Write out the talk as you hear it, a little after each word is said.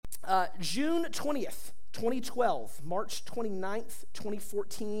June 20th, 2012, March 29th,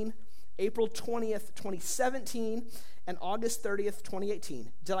 2014, April 20th, 2017, and August 30th,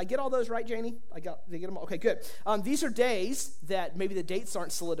 2018. Did I get all those right, Janie? Did I get them all? Okay, good. These are days that maybe the dates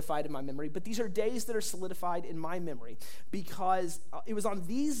aren't solidified in my memory, but these are days that are solidified in my memory because it was on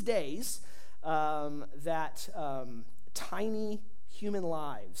these days that tiny human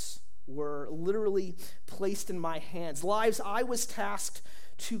lives were literally placed in my hands. Lives I was tasked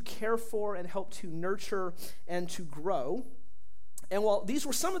to care for and help to nurture and to grow. And while these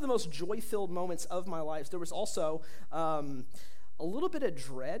were some of the most joy-filled moments of my life, there was also a little bit of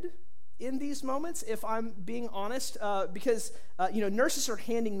dread in these moments, if I'm being honest, because nurses are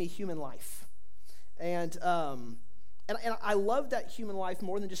handing me human life. And I loved that human life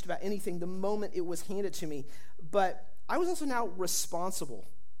more than just about anything the moment it was handed to me. But I was also now responsible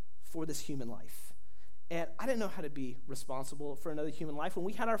for this human life. And I didn't know how to be responsible for another human life. When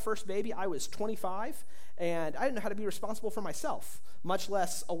we had our first baby, I was 25, and I didn't know how to be responsible for myself, much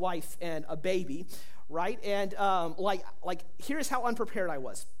less a wife and a baby, right? And here's how unprepared I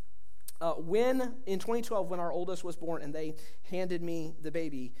was. In 2012, when our oldest was born and they handed me the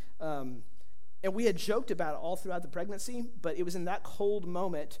baby, and we had joked about it all throughout the pregnancy, but it was in that cold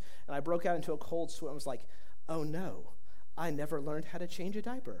moment, and I broke out into a cold sweat and was like, oh no, I never learned how to change a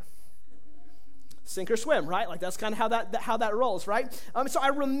diaper. Sink or swim, right? Like that's kind of how that rolls, right? So I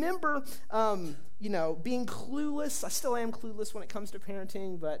remember, being clueless. I still am clueless when it comes to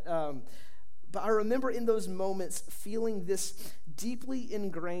parenting, but I remember in those moments feeling this deeply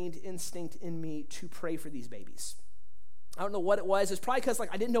ingrained instinct in me to pray for these babies. I don't know what it was. It's probably because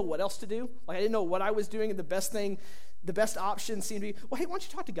I didn't know what else to do. I didn't know what I was doing, and the best option seemed to be, well, hey, why don't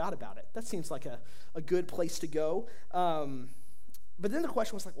you talk to God about it? That seems like a good place to go. But then the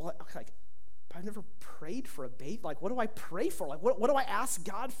question was I've never prayed for a baby. What do I pray for? What do I ask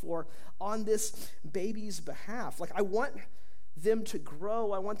God for on this baby's behalf? I want them to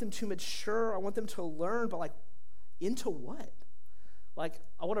grow. I want them to mature. I want them to learn. But into what?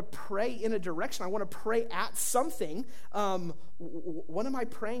 I want to pray in a direction. I want to pray at something. What am I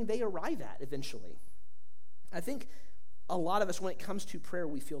praying they arrive at eventually? I think a lot of us, when it comes to prayer,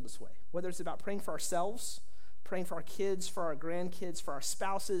 we feel this way. Whether it's about praying for ourselves, praying for our kids, for our grandkids, for our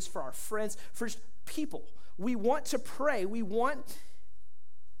spouses, for our friends, for just people. We want to pray. We want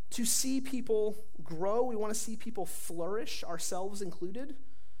to see people grow. We want to see people flourish, ourselves included.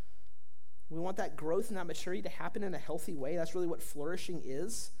 We want that growth and that maturity to happen in a healthy way. That's really what flourishing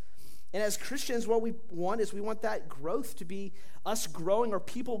is. And as Christians, what we want that growth to be us growing or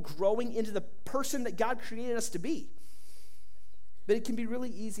people growing into the person that God created us to be. But it can be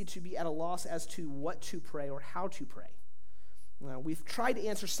really easy to be at a loss as to what to pray or how to pray. We've tried to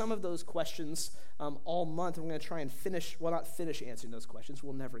answer some of those questions all month, and we're going to try and not finish answering those questions.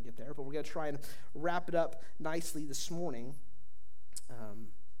 We'll never get there, but we're going to try and wrap it up nicely this morning.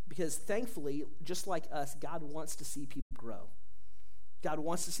 Because thankfully, just like us, God wants to see people grow. God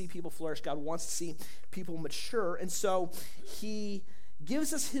wants to see people flourish. God wants to see people mature. And so he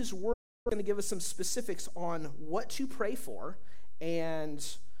gives us his word. He's going to give us some specifics on what to pray for, and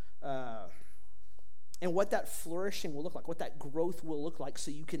what that flourishing will look like, what that growth will look like, so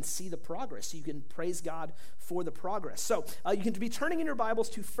you can see the progress, so you can praise God for the progress. So you can be turning in your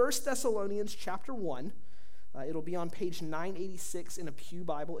Bibles to 1 Thessalonians chapter 1. It'll be on page 986 in a Pew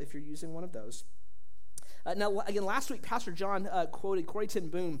Bible if you're using one of those. Now, again, last week, Pastor John quoted Corrie ten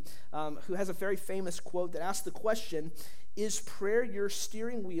Boom, who has a very famous quote that asks the question, is prayer your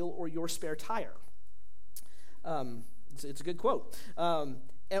steering wheel or your spare tire? It's a good quote.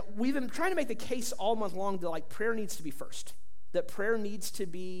 And we've been trying to make the case all month long that prayer needs to be first. That prayer needs to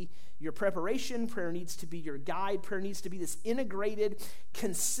be your preparation, prayer needs to be your guide, prayer needs to be this integrated,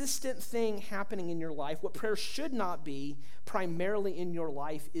 consistent thing happening in your life. What prayer should not be primarily in your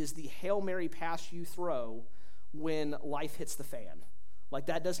life is the Hail Mary pass you throw when life hits the fan.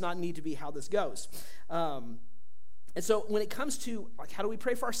 That does not need to be how this goes. And so when it comes to how do we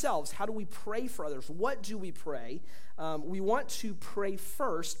pray for ourselves, how do we pray for others, what do we pray? We want to pray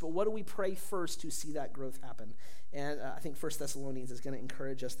first, but what do we pray first to see that growth happen? And I think 1 Thessalonians is going to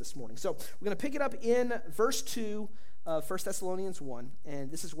encourage us this morning. So we're going to pick it up in verse 2 of 1 Thessalonians 1, and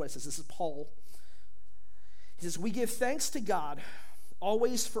this is what it says. This is Paul. He says, we give thanks to God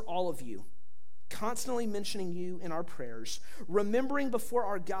always for all of you, constantly mentioning you in our prayers, remembering before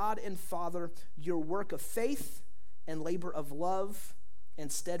our God and Father your work of faith and labor of love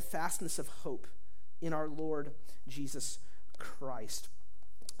and steadfastness of hope in our Lord Jesus Christ.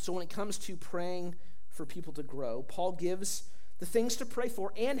 So when it comes to praying for people to grow, Paul gives the things to pray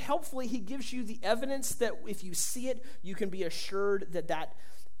for, and helpfully he gives you the evidence that if you see it, you can be assured that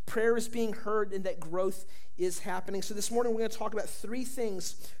prayer is being heard and that growth is happening. So this morning we're going to talk about 3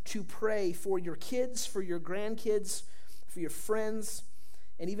 things to pray for your kids, for your grandkids, for your friends,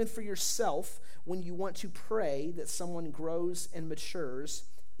 and even for yourself when you want to pray that someone grows and matures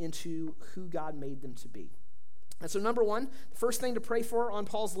into who God made them to be. And so number 1, the first thing to pray for on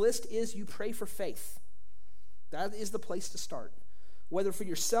Paul's list is you pray for faith. That is the place to start. Whether for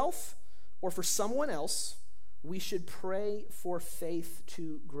yourself or for someone else, we should pray for faith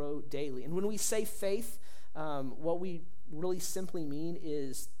to grow daily. And when we say faith, what we really simply mean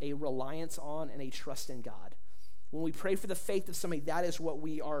is a reliance on and a trust in God. When we pray for the faith of somebody, that is what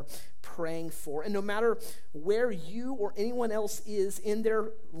we are praying for. And no matter where you or anyone else is in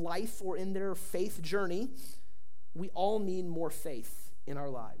their life or in their faith journey, we all need more faith in our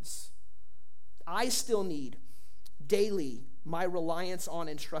lives. I still need daily my reliance on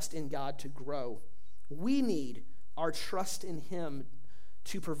and trust in God to grow. We need our trust in Him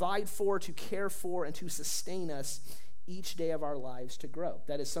to provide for, to care for, and to sustain us each day of our lives to grow.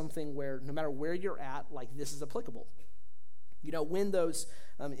 That is something where no matter where you're at, like this is applicable. You know, when those,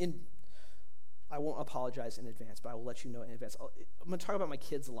 I won't apologize in advance, but I will let you know in advance. I'm going to talk about my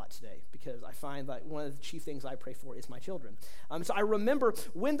kids a lot today because I find that one of the chief things I pray for is my children. So I remember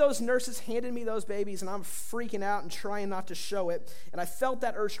when those nurses handed me those babies and I'm freaking out and trying not to show it, and I felt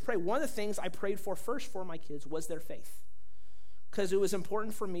that urge to pray. One of the things I prayed for first for my kids was their faith. Because it was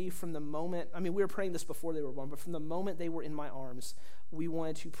important for me from the moment, we were praying this before they were born, but from the moment they were in my arms, we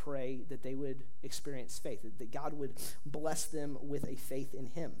wanted to pray that they would experience faith, that God would bless them with a faith in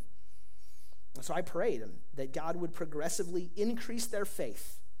Him. So I prayed that God would progressively increase their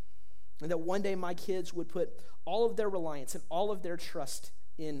faith and that one day my kids would put all of their reliance and all of their trust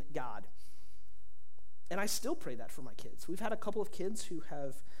in God. And I still pray that for my kids. We've had a couple of kids who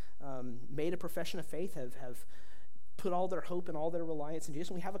have made a profession of faith, have put all their hope and all their reliance in Jesus.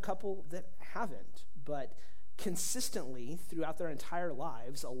 And we have a couple that haven't, but consistently throughout their entire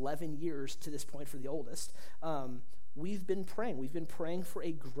lives, 11 years to this point for the oldest, we've been praying. We've been praying for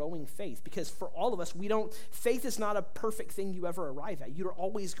a growing faith because for all of us, faith is not a perfect thing you ever arrive at. You're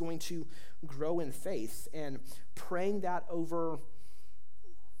always going to grow in faith, and praying that over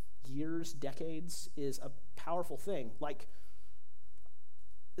years, decades is a powerful thing. Like,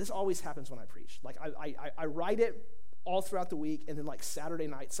 this always happens when I preach. Like, I write it all throughout the week, and then like Saturday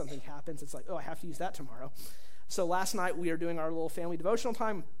night, something happens. It's like, oh, I have to use that tomorrow. So last night, we are doing our little family devotional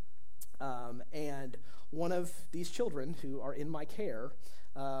time, and one of these children who are in my care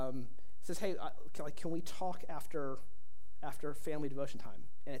says, hey, can we talk after family devotion time?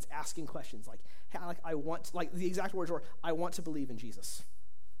 And it's asking questions like, hey, the exact words were, I want to believe in Jesus.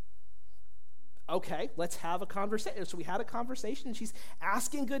 Okay, let's have a conversation. So we had a conversation, and she's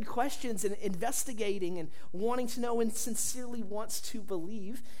asking good questions and investigating and wanting to know and sincerely wants to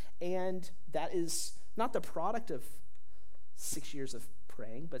believe. And that is not the product of 6 years of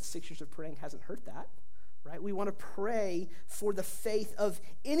praying, but 6 years of praying hasn't hurt that. Right? We want to pray for the faith of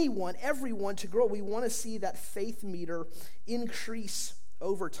anyone, everyone to grow. We want to see that faith meter increase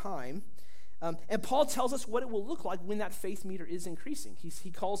over time. And Paul tells us what it will look like when that faith meter is increasing. He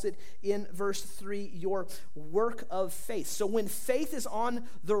calls it in verse 3, your work of faith. So when faith is on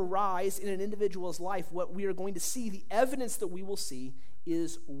the rise in an individual's life, what we are going to see, the evidence that we will see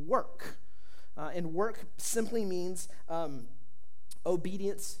is work. And work simply means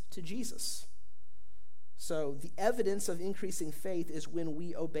obedience to Jesus. So the evidence of increasing faith is when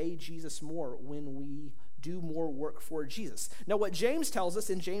we obey Jesus more, when we do more work for Jesus. Now, what James tells us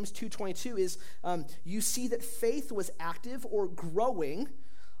in James 2:22 is you see that faith was active or growing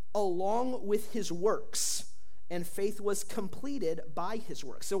along with his works, and faith was completed by his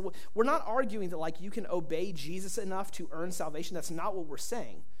works. So we're not arguing that like you can obey Jesus enough to earn salvation. That's not what we're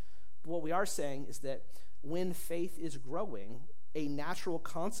saying. But what we are saying is that when faith is growing, a natural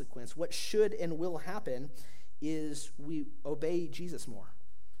consequence, what should and will happen, is we obey Jesus more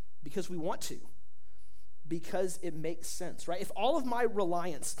because we want to, because it makes sense, right? If all of my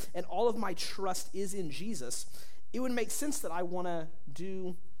reliance and all of my trust is in Jesus, it would make sense that I want to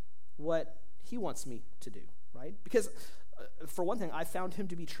do what he wants me to do, right? Because for one thing, I found him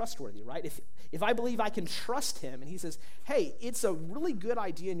to be trustworthy, right? If I believe I can trust him and he says, hey, it's a really good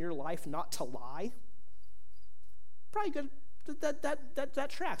idea in your life not to lie, probably good. That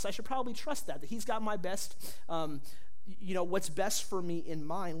tracks. I should probably trust that he's got my best, what's best for me in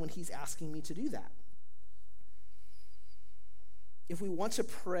mind when he's asking me to do that. If we want to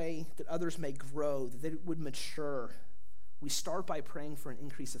pray that others may grow, that they would mature, we start by praying for an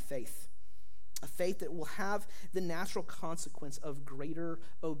increase of faith. A faith that will have the natural consequence of greater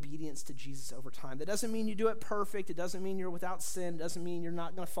obedience to Jesus over time. That doesn't mean you do it perfect. It doesn't mean you're without sin. It doesn't mean you're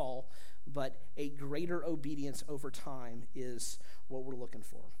not going to fall. But a greater obedience over time is what we're looking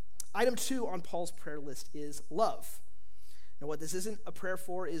for. Item 2 on Paul's prayer list is love. Now, what this isn't a prayer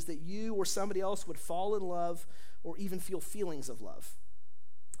for is that you or somebody else would fall in love or even feel feelings of love.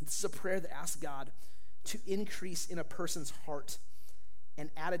 This is a prayer that asks God to increase in a person's heart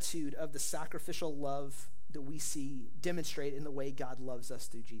an attitude of the sacrificial love that we see demonstrated in the way God loves us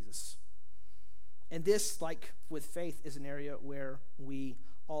through Jesus. And this, like with faith, is an area where we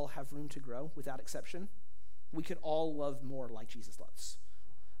all have room to grow without exception. We could all love more like Jesus loves.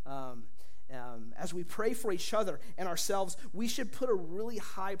 As we pray for each other and ourselves, we should put a really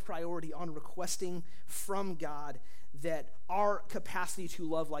high priority on requesting from God that our capacity to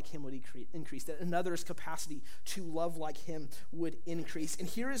love like him would increase, that another's capacity to love like him would increase. And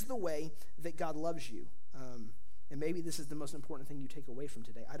here is the way that God loves you. And maybe this is the most important thing you take away from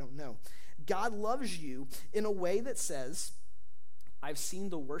today. I don't know. God loves you in a way that says, I've seen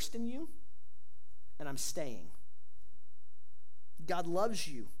the worst in you, and I'm staying. God loves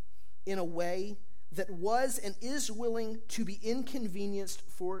you in a way that was and is willing to be inconvenienced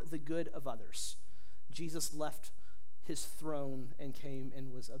for the good of others. Jesus left his throne and came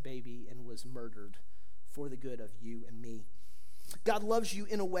and was a baby and was murdered for the good of you and me. God loves you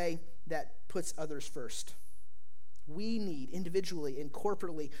in a way that puts others first. We need individually and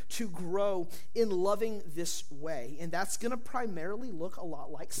corporately to grow in loving this way, and that's going to primarily look a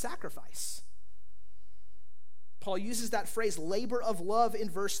lot like sacrifice. Paul uses that phrase, labor of love, in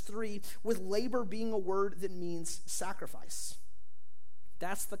verse 3, with labor being a word that means sacrifice.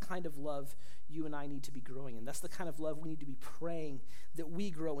 That's the kind of love you and I need to be growing in. That's the kind of love we need to be praying that we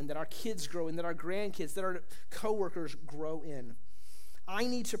grow in, that our kids grow in, that our grandkids, that our coworkers grow in. I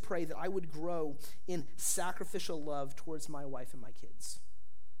need to pray that I would grow in sacrificial love towards my wife and my kids,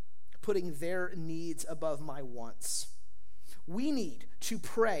 putting their needs above my wants. We need to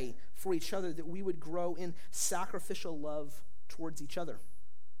pray for each other that we would grow in sacrificial love towards each other,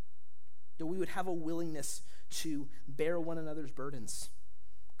 that we would have a willingness to bear one another's burdens.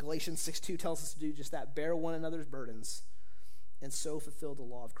 Galatians 6:2 tells us to do just that, bear one another's burdens, and so fulfill the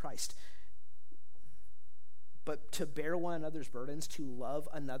law of Christ. But to bear one another's burdens, to love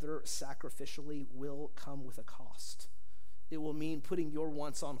another sacrificially, will come with a cost. It will mean putting your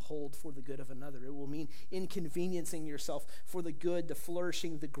wants on hold for the good of another. It will mean inconveniencing yourself for the good, the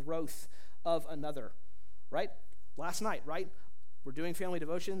flourishing, the growth of another. Right? Last night, right? We're doing family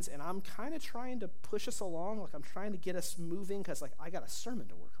devotions, and I'm kind of trying to push us along. Like, I'm trying to get us moving because, like, I got a sermon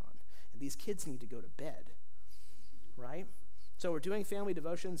to work on, and these kids need to go to bed. Right? So we're doing family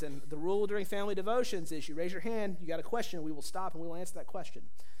devotions, and the rule during family devotions is you raise your hand, you got a question, we will stop, and we will answer that question.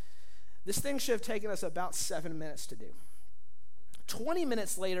 This thing should have taken us about 7 minutes to do. 20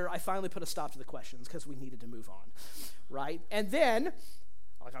 minutes later, I finally put a stop to the questions because we needed to move on, right? And then,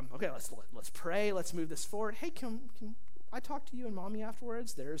 like, okay, let's pray, let's move this forward. Hey, can I talk to you and mommy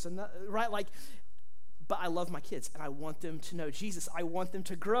afterwards? There's another, right? Like, but I love my kids, and I want them to know Jesus. I want them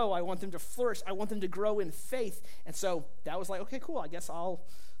to grow. I want them to flourish. I want them to grow in faith. And so that was like, okay, cool. I guess I'll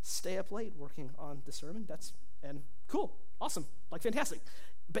stay up late working on the sermon. And cool, awesome, like fantastic.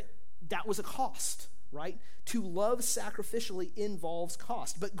 But that was a cost, right? To love sacrificially involves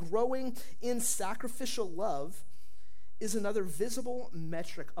cost. But growing in sacrificial love is another visible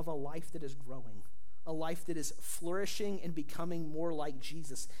metric of a life that is growing. A life that is flourishing and becoming more like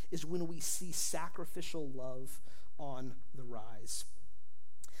Jesus is when we see sacrificial love on the rise.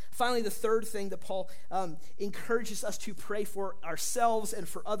 Finally, the third thing that Paul encourages us to pray for ourselves and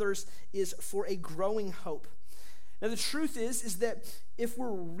for others is for a growing hope. Now, the truth is that if we're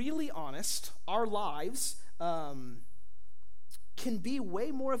really honest, our lives can be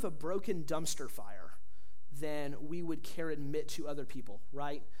way more of a broken dumpster fire than we would care admit to other people,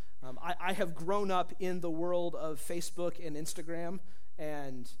 right? I have grown up in the world of Facebook and Instagram,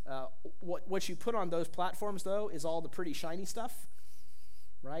 and what you put on those platforms, though, is all the pretty shiny stuff,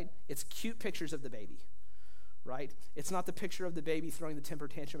 right? It's cute pictures of the baby, right? It's not the picture of the baby throwing the temper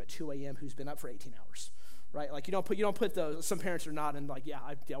tantrum at 2 a.m. who's been up for 18 hours, right? Like, you don't put those. Some parents are not, and like,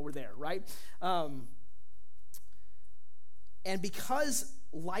 yeah, we're there, right? And because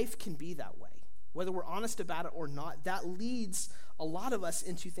life can be that way, whether we're honest about it or not, that leads a lot of us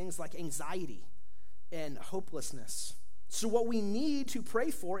into things like anxiety and hopelessness. So what we need to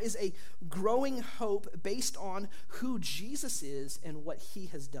pray for is a growing hope based on who Jesus is and what he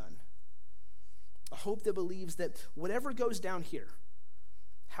has done. A hope that believes that whatever goes down here,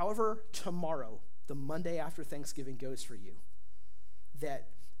 however tomorrow, the Monday after Thanksgiving, goes for you, that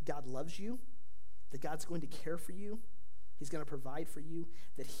God loves you, that God's going to care for you, he's going to provide for you,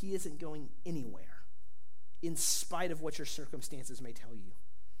 that he isn't going anywhere in spite of what your circumstances may tell you.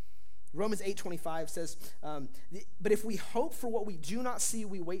 Romans 8:25 says, but if we hope for what we do not see,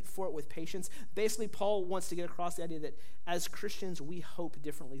 we wait for it with patience. Basically, Paul wants to get across the idea that as Christians, we hope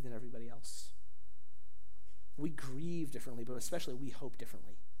differently than everybody else. We grieve differently, but especially we hope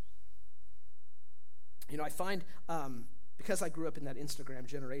differently. I find, because I grew up in that Instagram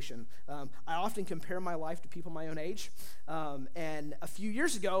generation, I often compare my life to people my own age. And a few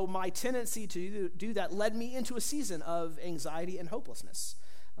years ago, my tendency to do that led me into a season of anxiety and hopelessness.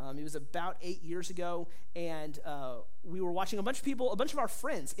 It was about 8 years ago, and we were watching a bunch of our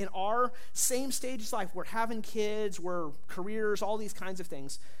friends in our same stage of life. We're having kids, we're careers, all these kinds of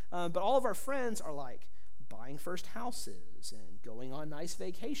things. But all of our friends are like buying first houses and going on nice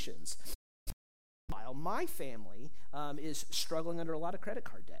vacations. While my family is struggling under a lot of credit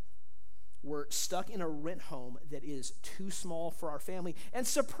card debt. We're stuck in a rent home that is too small for our family. And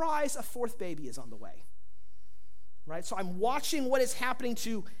surprise, a fourth baby is on the way. Right? So I'm watching what is happening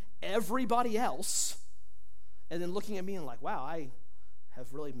to everybody else and then looking at me and like, wow, I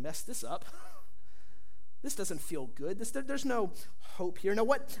have really messed this up. This doesn't feel good. There's no hope here. Now,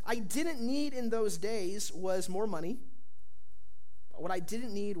 what I didn't need in those days was more money. What I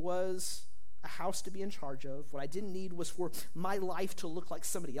didn't need was a house to be in charge of. What I didn't need was for my life to look like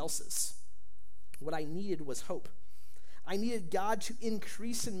somebody else's. What I needed was hope. I needed God to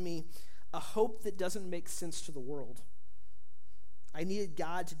increase in me a hope that doesn't make sense to the world. I needed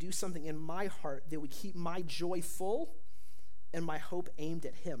God to do something in my heart that would keep my joy full and my hope aimed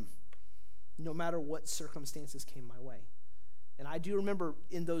at him, no matter what circumstances came my way. And I do remember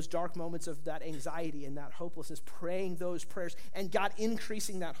in those dark moments of that anxiety and that hopelessness, praying those prayers and God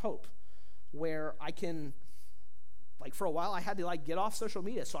increasing that hope, where I can, for a while I had to get off social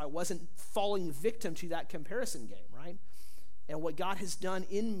media so I wasn't falling victim to that comparison game, right? And what God has done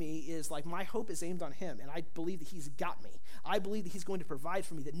in me is my hope is aimed on him, and I believe that he's got me. I believe that he's going to provide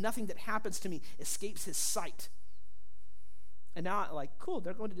for me, that nothing that happens to me escapes his sight. And now, cool,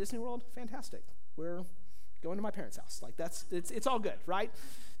 they're going to Disney World? Fantastic. We're going to my parents' house. It's all good, right?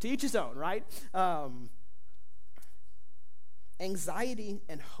 To each his own, right? Anxiety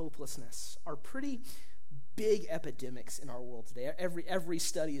and hopelessness are pretty big epidemics in our world today. Every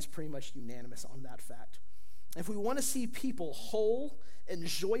study is pretty much unanimous on that fact. If we want to see people whole and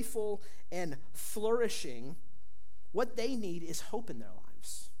joyful and flourishing, what they need is hope in their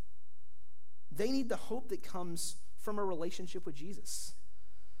lives. They need the hope that comes from a relationship with Jesus.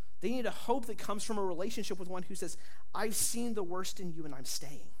 They need a hope that comes from a relationship with one who says, I've seen the worst in you and I'm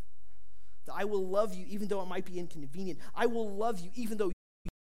staying. That I will love you even though it might be inconvenient. I will love you even though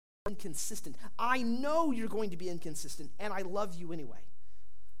you're inconsistent. I know you're going to be inconsistent and I love you anyway.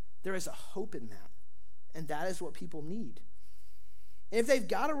 There is a hope in that. And that is what people need. And if they've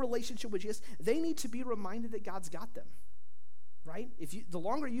got a relationship with Jesus, they need to be reminded that God's got them, right? The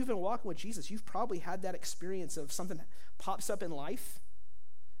longer you've been walking with Jesus, you've probably had that experience of something pops up in life,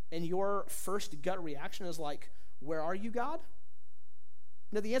 and your first gut reaction is where are you, God?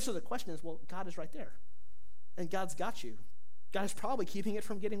 Now, the answer to the question is, well, God is right there, and God's got you. God is probably keeping it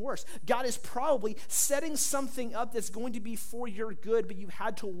from getting worse. God is probably setting something up that's going to be for your good, but you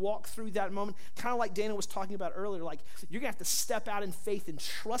had to walk through that moment, kind of like Dana was talking about earlier. You're going to have to step out in faith and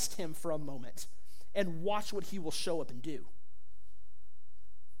trust him for a moment and watch what he will show up and do.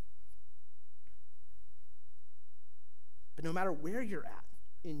 But no matter where you're at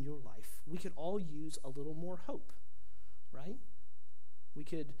in your life, we could all use a little more hope, right?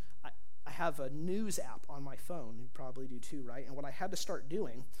 I have a news app on my phone. You probably do too, right? And what I had to start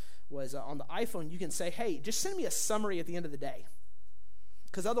doing was on the iPhone, you can say, hey, just send me a summary at the end of the day.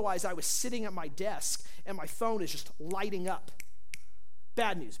 Because otherwise I was sitting at my desk and my phone is just lighting up.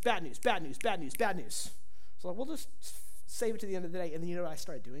 Bad news, bad news, bad news, bad news, bad news. So we'll just save it to the end of the day. And then you know what I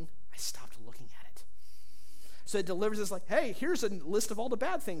started doing? I stopped looking at it. So it delivers this hey, here's a list of all the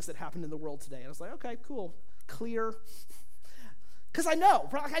bad things that happened in the world today. And I was like, okay, cool, clear. Because I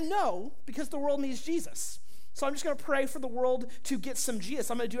know because the world needs Jesus. So I'm just going to pray for the world to get some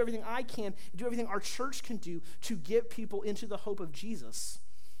Jesus. I'm going to do everything I can, do everything our church can do to get people into the hope of Jesus.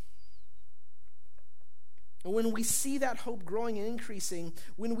 And when we see that hope growing and increasing,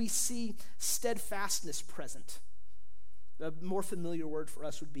 when we see steadfastness present, the more familiar word for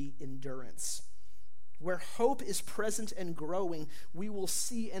us would be endurance. Where hope is present and growing, we will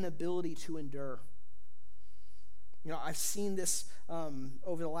see an ability to endure. I've seen this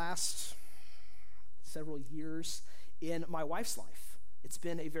over the last several years in my wife's life. It's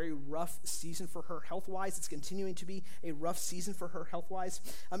been a very rough season for her health-wise. It's continuing to be a rough season for her health-wise.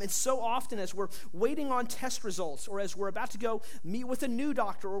 And so often as we're waiting on test results or as we're about to go meet with a new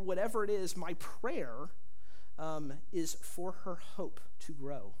doctor or whatever it is, my prayer is for her hope to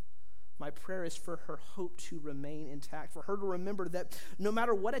grow. My prayer is for her hope to remain intact, for her to remember that no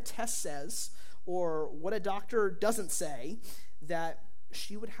matter what a test says or what a doctor doesn't say, that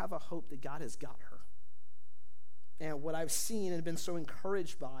she would have a hope that God has got her. And what I've seen and been so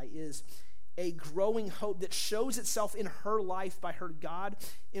encouraged by is a growing hope that shows itself in her life by her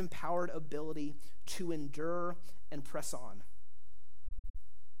God-empowered ability to endure and press on.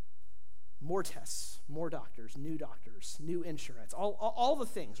 More tests, more doctors, new insurance, all the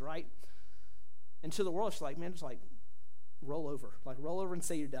things, right? And to the world, it's like, man, just like roll over and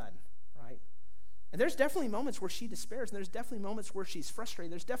say you're done, right? And there's definitely moments where she despairs, and there's definitely moments where she's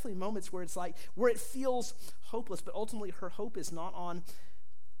frustrated. There's definitely moments where it's like, where it feels hopeless, but ultimately her hope is not on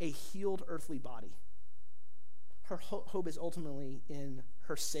a healed earthly body. Her hope is ultimately in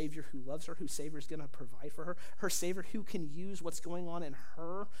her Savior who loves her, whose Savior is going to provide for her, her Savior who can use what's going on in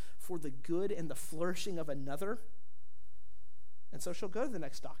her for the good and the flourishing of another. And so she'll go to the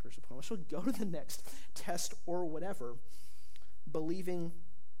next doctor's appointment. She'll go to the next test or whatever, believing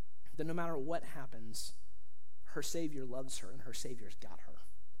that no matter what happens, her Savior loves her and her Savior's got her.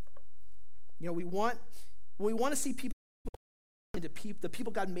 You know, we want to see people into the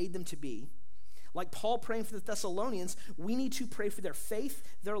people God made them to be. Like Paul praying for the Thessalonians, we need to pray for their faith,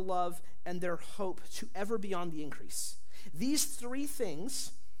 their love, and their hope to ever be on the increase. These three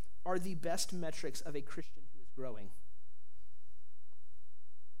things are the best metrics of a Christian who is growing.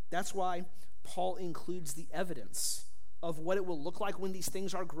 That's why Paul includes the evidence of what it will look like when these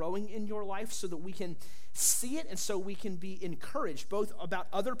things are growing in your life so that we can see it and so we can be encouraged both about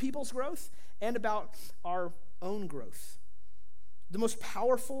other people's growth and about our own growth. The most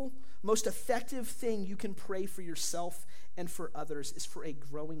powerful, most effective thing you can pray for yourself and for others is for a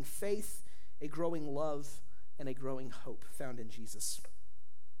growing faith, a growing love, and a growing hope found in Jesus.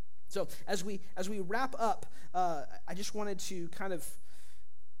 So as we wrap up, I just wanted to kind of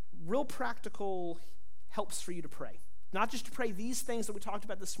real practical helps for you to pray. Not just to pray these things that we talked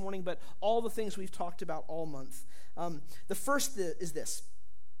about this morning, but all the things we've talked about all month. The first is this.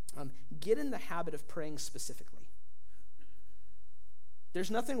 Get in the habit of praying specifically. There's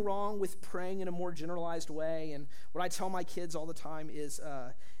nothing wrong with praying in a more generalized way. And what I tell my kids all the time is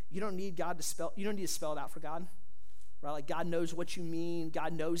you don't need to spell it out for God. Right? Like God knows what you mean.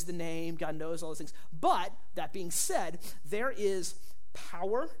 God knows the name. God knows all those things. But that being said, there is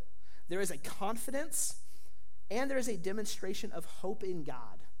power. There is a confidence. And there is a demonstration of hope in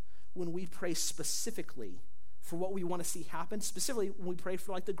God when we pray specifically for what we want to see happen, specifically when we pray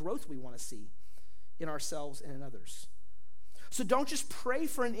for like the growth we want to see in ourselves and in others. So don't just pray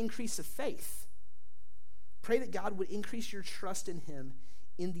for an increase of faith. Pray that God would increase your trust in him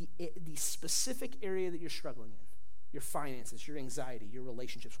in the specific area that you're struggling in, your finances, your anxiety, your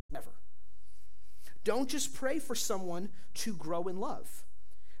relationships, whatever. Don't just pray for someone to grow in love.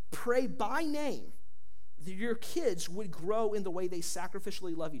 Pray by name that your kids would grow in the way they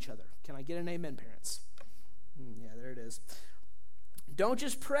sacrificially love each other. Can I get an amen, parents? Yeah, there it is. Don't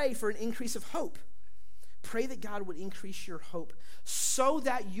just pray for an increase of hope. Pray that God would increase your hope so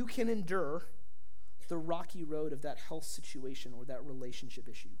that you can endure the rocky road of that health situation or that relationship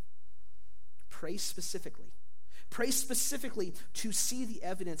issue. Pray specifically. Pray specifically to see the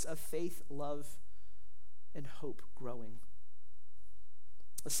evidence of faith, love, and hope growing.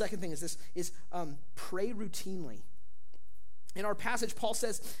 The second thing is pray routinely. In our passage, Paul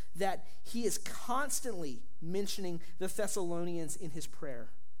says that he is constantly mentioning the Thessalonians in his prayer.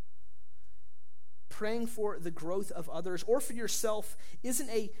 Praying for the growth of others or for yourself isn't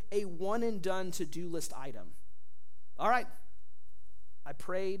a one-and-done to-do list item. All right, I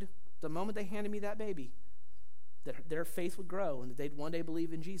prayed the moment they handed me that baby that their faith would grow and that they'd one day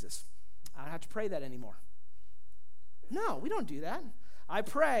believe in Jesus. I don't have to pray that anymore. No, we don't do that. I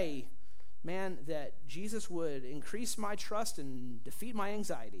pray, man, that Jesus would increase my trust and defeat my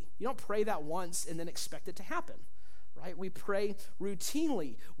anxiety. You don't pray that once and then expect it to happen, right? We pray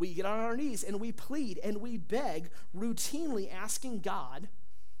routinely. We get on our knees and we plead and we beg, routinely asking God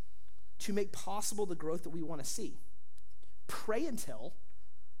to make possible the growth that we want to see. Pray until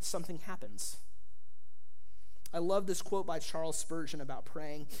something happens. I love this quote by Charles Spurgeon about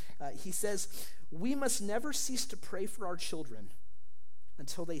praying. He says, "We must never cease to pray for our children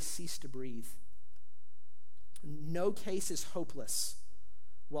until they cease to breathe. No case is hopeless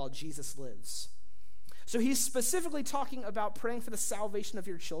while Jesus lives." So he's specifically talking about praying for the salvation of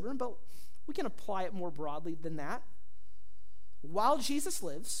your children, but we can apply it more broadly than that. while Jesus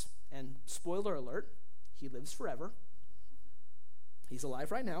lives, and spoiler alert, he lives forever. He's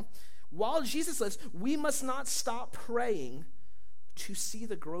alive right now. While Jesus lives, we must not stop praying to see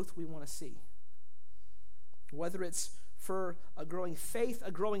the growth we want to see. Whether it's for a growing faith,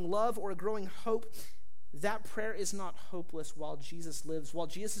 a growing love, or a growing hope, that prayer is not hopeless while Jesus lives. While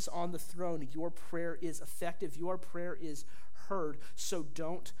Jesus is on the throne, your prayer is effective. Your prayer is heard. So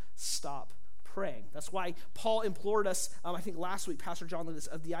don't stop praying. That's why Paul implored us, I think last week, Pastor John led us,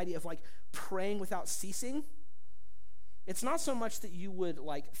 of the idea of like praying without ceasing. It's not so much that you would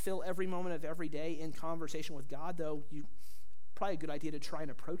like fill every moment of every day in conversation with God, though probably a good idea to try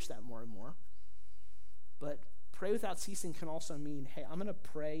and approach that more and more. But pray without ceasing can also mean, hey, I'm going to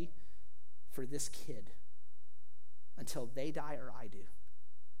pray for this kid until they die or I do.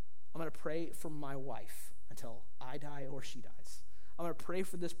 I'm going to pray for my wife until I die or she dies. I'm going to pray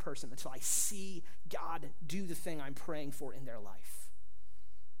for this person until I see God do the thing I'm praying for in their life.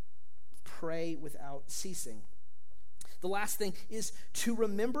 Pray without ceasing. The last thing is to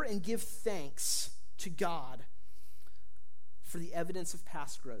remember and give thanks to God for the evidence of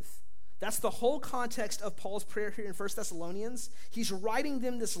past growth. That's the whole context of Paul's prayer here in 1 Thessalonians. He's writing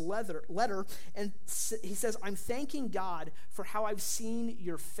them this letter, and he says, I'm thanking God for how I've seen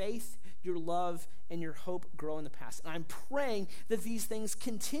your faith, your love, and your hope grow in the past. And I'm praying that these things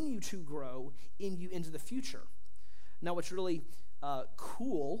continue to grow in you into the future. Now, what's really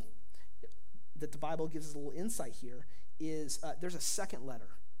cool that the Bible gives us a little insight here is there's a second letter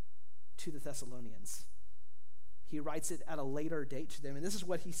to the Thessalonians. He writes it at a later date to them, and this is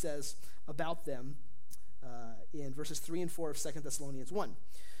what he says about them in verses 3 and 4 of 2 Thessalonians 1.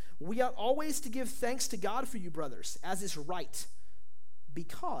 We ought always to give thanks to God for you, brothers, as is right,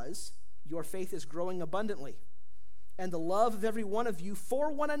 because your faith is growing abundantly, and the love of every one of you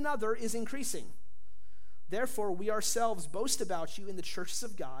for one another is increasing. Therefore, we ourselves boast about you in the churches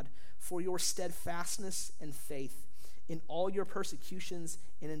of God for your steadfastness and faith in all your persecutions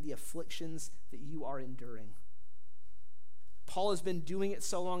and in the afflictions that you are enduring. Paul has been doing it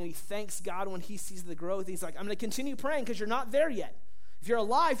so long, and he thanks God when he sees the growth. He's like, I'm going to continue praying because you're not there yet. If you're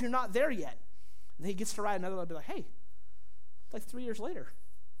alive, you're not there yet. And then he gets to write another letter, be like, hey, like 3 years later,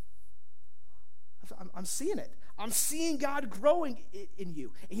 I'm seeing it. I'm seeing God growing in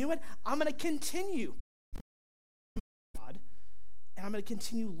you. And you know what? I'm going to continue. God, and I'm going to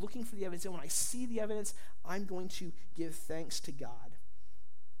continue looking for the evidence. And when I see the evidence, I'm going to give thanks to God.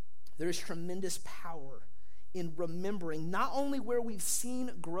 There is tremendous power in remembering not only where we've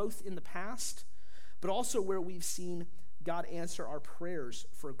seen growth in the past, but also where we've seen God answer our prayers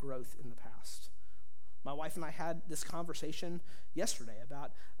for growth in the past. My wife and I had this conversation yesterday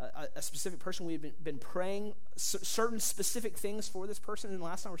about a specific person. We had been praying certain specific things for this person, and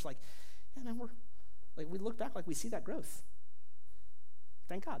last time we're just like, yeah, man, we look back like we see that growth.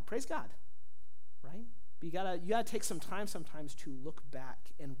 Thank God. Praise God. Right? But you gotta take some time sometimes to look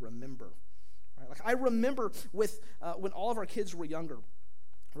back and remember. Right? Like I remember with when all of our kids were younger,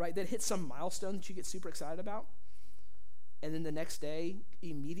 right? They'd hit some milestone that you get super excited about, and then the next day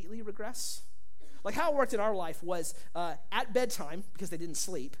immediately regress. Like how it worked in our life was at bedtime, because they didn't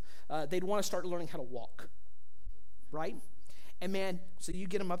sleep, they'd want to start learning how to walk, right? And man, so you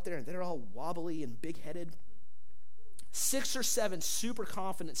get them up there and they're all wobbly and big-headed. 6 or 7 super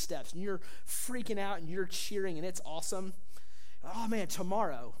confident steps, and you're freaking out and you're cheering and it's awesome. Oh man,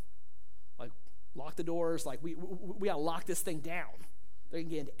 tomorrow, like lock the doors, like we gotta lock this thing down. They can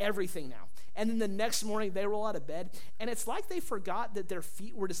get into everything now. And then the next morning they roll out of bed, and it's like they forgot that their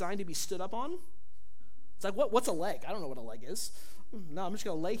feet were designed to be stood up on. It's like, what's a leg? I don't know what a leg is. No, I'm just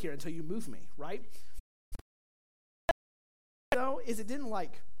going to lay here until you move me, right? Is it didn't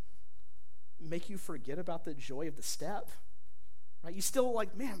like make you forget about the joy of the step, right? You still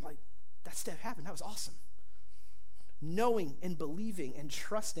like, man, like that step happened. That was awesome. Knowing and believing and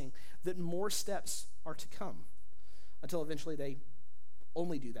trusting that more steps are to come until eventually they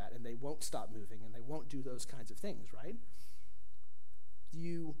only do that and they won't stop moving and they won't do those kinds of things, right?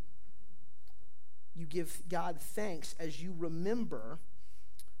 You give God thanks as you remember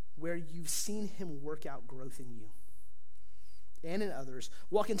where you've seen him work out growth in you and in others,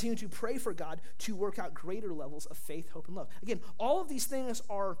 while continuing to pray for God to work out greater levels of faith, hope, and love. Again, all of these things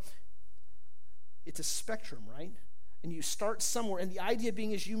it's a spectrum, right? And you start somewhere, and the idea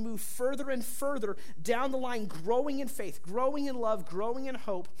being is you move further and further down the line, growing in faith, growing in love, growing in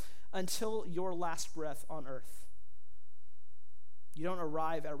hope, until your last breath on earth. You don't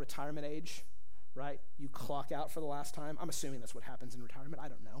arrive at retirement age, right? You clock out for the last time. I'm assuming that's what happens in retirement. I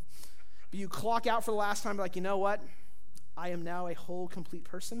don't know. But you clock out for the last time, like, you know what? I am now a whole, complete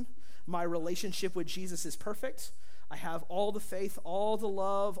person. My relationship with Jesus is perfect. I have all the faith, all the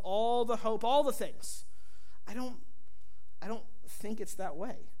love, all the hope, all the things. I don't think it's that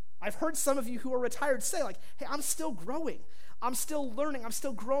way. I've heard some of you who are retired say, like, hey, I'm still growing. I'm still learning. I'm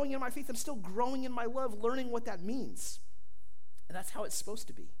still growing in my faith. I'm still growing in my love, learning what that means. And that's how it's supposed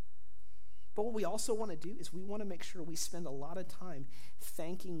to be. But what we also want to do is we want to make sure we spend a lot of time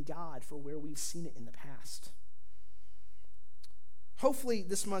thanking God for where we've seen it in the past. Hopefully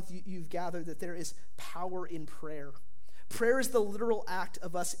this month you've gathered that there is power in prayer. Prayer is the literal act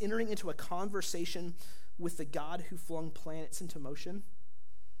of us entering into a conversation with the God who flung planets into motion,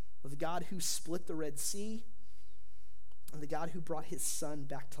 with the God who split the Red Sea, and the God who brought his son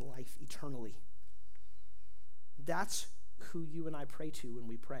back to life eternally. That's who you and I pray to when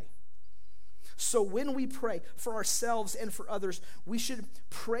we pray. So when we pray for ourselves and for others, we should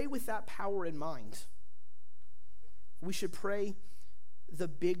pray with that power in mind. We should pray the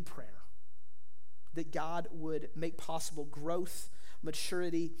big prayer, that God would make possible growth,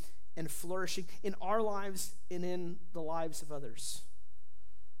 maturity, and flourishing in our lives and in the lives of others.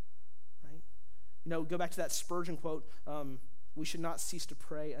 Right? You know, go back to that Spurgeon quote, we should not cease to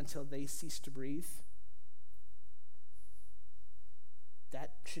pray until they cease to breathe.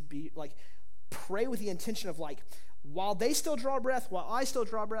 That should be like, pray with the intention of like, while they still draw breath, while I still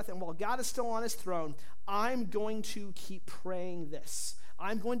draw breath, and while God is still on his throne, I'm going to keep praying this.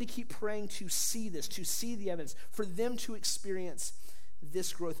 I'm going to keep praying to see this, to see the evidence, for them to experience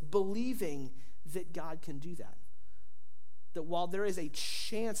this growth, believing that God can do that. That while there is a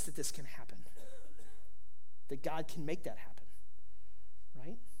chance that this can happen, that God can make that happen,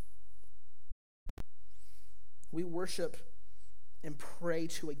 right? We worship and pray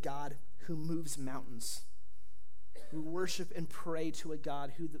to a God who moves mountains. We worship and pray to a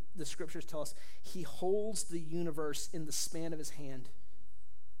God who the scriptures tell us he holds the universe in the span of his hand.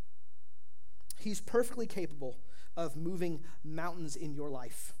 He's perfectly capable of moving mountains in your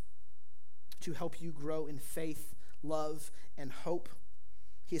life to help you grow in faith, love, and hope.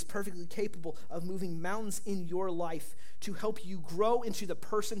 He is perfectly capable of moving mountains in your life to help you grow into the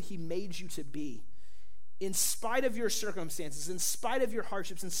person he made you to be. In spite of your circumstances, in spite of your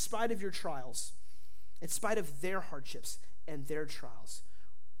hardships, in spite of your trials, in spite of their hardships and their trials,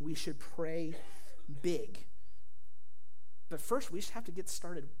 we should pray big. But first, we just have to get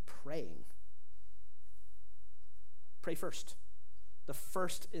started praying. Pray first. The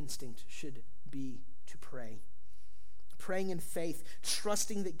first instinct should be to pray. Praying in faith,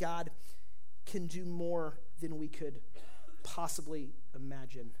 trusting that God can do more than we could possibly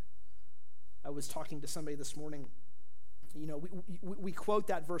imagine. I was talking to somebody this morning. You know, we quote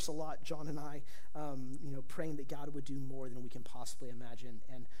that verse a lot, John and I, praying that God would do more than we can possibly imagine.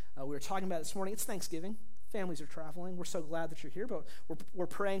 And we were talking about it this morning. It's Thanksgiving. Families are traveling. We're so glad that you're here, but we're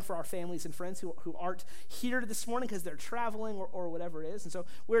praying for our families and friends who aren't here this morning because they're traveling or whatever it is. And so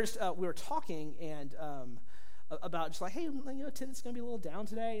we were talking and about just like, hey, attendance is going to be a little down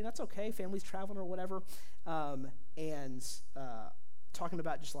today, and that's okay. Families traveling or whatever. And talking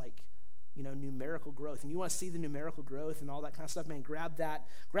about just like, numerical growth. And you want to see the numerical growth and all that kind of stuff, man, grab that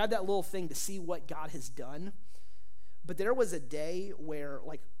little thing to see what God has done. But there was a day where,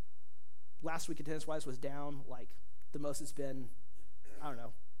 like, last week attendance-wise was down, like, the most it's been,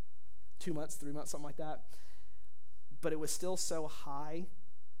 2 months, 3 months, something like that. But it was still so high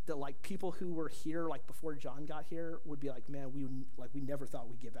that, like, people who were here, like, before John got here would be like, man, we never thought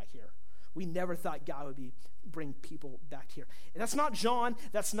we'd get back here. We never thought God would bring people back here. And that's not John.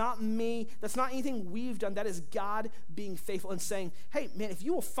 That's not me. That's not anything we've done. That is God being faithful and saying, hey, man, if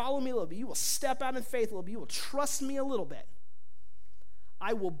you will follow me a little bit, you will step out in faith a little bit, you will trust me a little bit,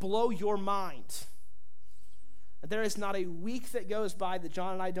 I will blow your mind. There is not a week that goes by that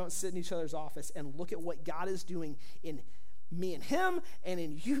John and I don't sit in each other's office and look at what God is doing in me and him and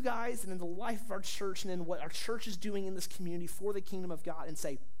in you guys and in the life of our church and in what our church is doing in this community for the kingdom of God and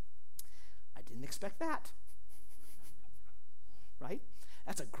say, I didn't expect that. Right?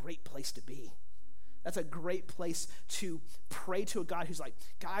 That's a great place to be. That's a great place to pray to a God who's like,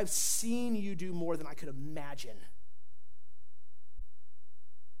 God, I've seen you do more than I could imagine.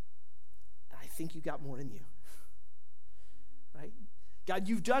 And I think you got more in you. Right? God,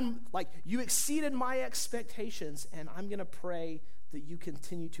 you exceeded my expectations, and I'm going to pray that you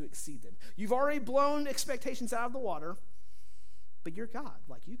continue to exceed them. You've already blown expectations out of the water, but you're God.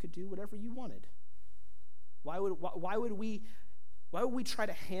 Like, you could do whatever you wanted. Why would we try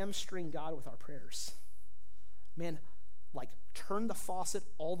to hamstring God with our prayers? Man, like, turn the faucet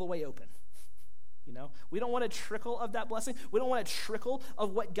all the way open. We don't want a trickle of that blessing. We don't want a trickle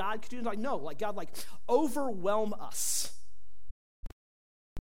of what God could do. Like, no, like, God, like, overwhelm us.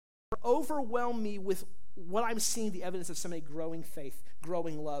 Overwhelm me with what I'm seeing, the evidence of somebody growing faith,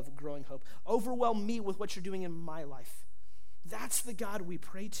 growing love, growing hope. Overwhelm me with what you're doing in my life. That's the God we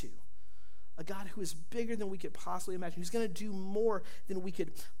pray to. A God who is bigger than we could possibly imagine, who's going to do more than we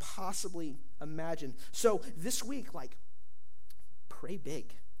could possibly imagine. So this week, pray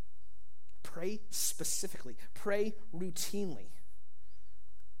big. Pray specifically. Pray routinely.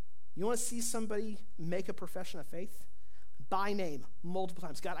 You want to see somebody make a profession of faith? By name, multiple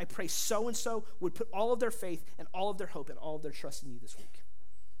times. God, I pray so-and-so would put all of their faith and all of their hope and all of their trust in you this week.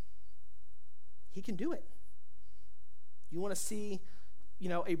 He can do it. You want to see,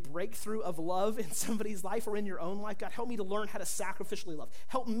 a breakthrough of love in somebody's life or in your own life? God, help me to learn how to sacrificially love.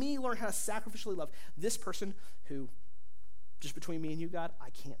 Help me learn how to sacrificially love this person who, just between me and you, God, I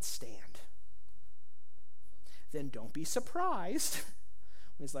can't stand. Then don't be surprised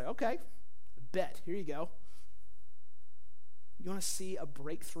when he's like, okay, bet, here you go. You want to see a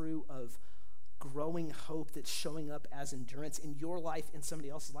breakthrough of growing hope that's showing up as endurance in your life, in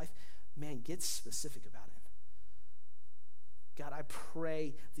somebody else's life? Man, get specific about it. God, I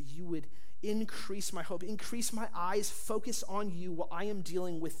pray that you would increase my hope, increase my eyes, focus on you while I am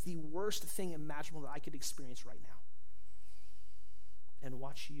dealing with the worst thing imaginable that I could experience right now. And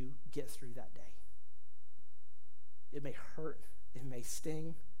watch you get through that day. It may hurt, it may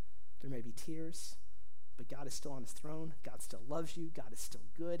sting, there may be tears, but God is still on his throne. God still loves you. God is still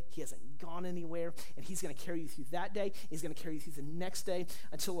good. He hasn't gone anywhere, and he's going to carry you through that day. He's going to carry you through the next day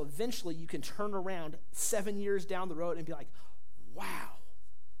until eventually you can turn around 7 years down the road and be like, wow,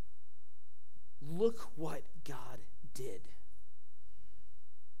 look what God did.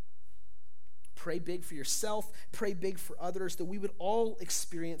 Pray big for yourself. Pray big for others, that we would all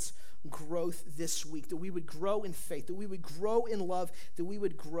experience growth this week, that we would grow in faith, that we would grow in love, that we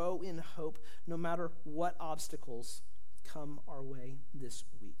would grow in hope, no matter what obstacles come our way this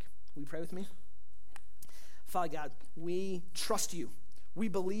week. Will you pray with me? Father God, we trust you. We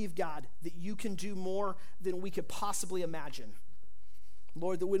believe, God, that you can do more than we could possibly imagine.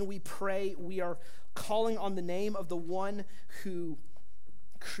 Lord, that when we pray, we are calling on the name of the one who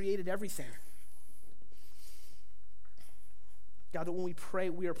created everything. God, that when we pray,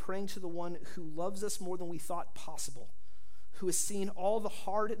 we are praying to the one who loves us more than we thought possible, who has seen all the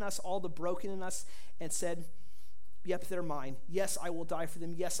hard in us, all the broken in us, and said, yep, they're mine. Yes, I will die for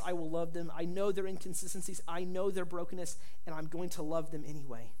them. Yes, I will love them. I know their inconsistencies. I know their brokenness, and I'm going to love them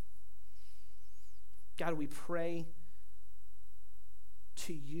anyway. God, we pray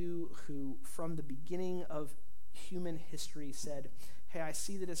to you who, from the beginning of human history, said, hey, I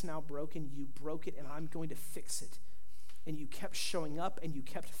see that it's now broken. You broke it, and I'm going to fix it. And you kept showing up, and you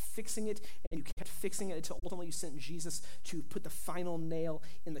kept fixing it, and you kept fixing it until ultimately you sent Jesus to put the final nail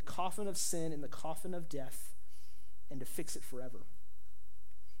in the coffin of sin, in the coffin of death, and to fix it forever.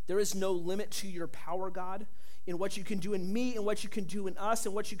 There is no limit to your power, God, in what you can do in me, and what you can do in us,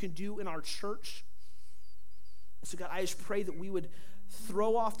 and what you can do in our church. So God, I just pray that we would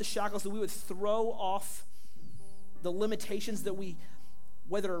throw off the shackles, that we would throw off the limitations that we,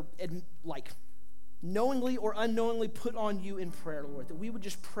 whether knowingly or unknowingly, put on you in prayer, Lord, that we would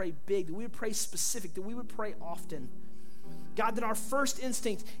just pray big, that we would pray specific, that we would pray often. God, that our first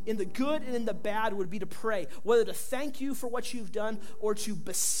instinct in the good and in the bad would be to pray, whether to thank you for what you've done or to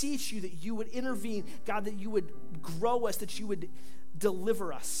beseech you that you would intervene, God, that you would grow us, that you would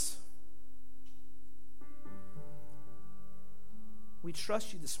deliver us. We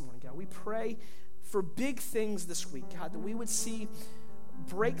trust you this morning, God. We pray for big things this week, God, that we would see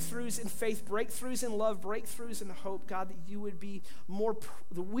breakthroughs in faith, breakthroughs in love, breakthroughs in hope, God, that you would be more,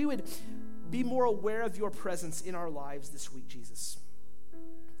 that we would be more aware of your presence in our lives this week, Jesus.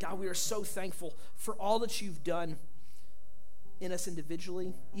 God, we are so thankful for all that you've done in us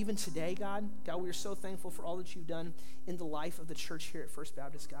individually, even today, God. God, we are so thankful for all that you've done in the life of the church here at First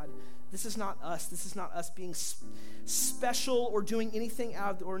Baptist, God. This is not us. This is not us being special or doing anything out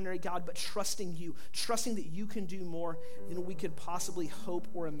of the ordinary, God, but trusting you, trusting that you can do more than we could possibly hope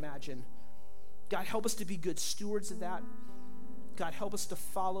or imagine. God, help us to be good stewards of that. God, help us to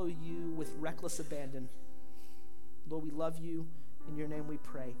follow you with reckless abandon. Lord, we love you. In your name we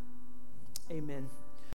pray. Amen.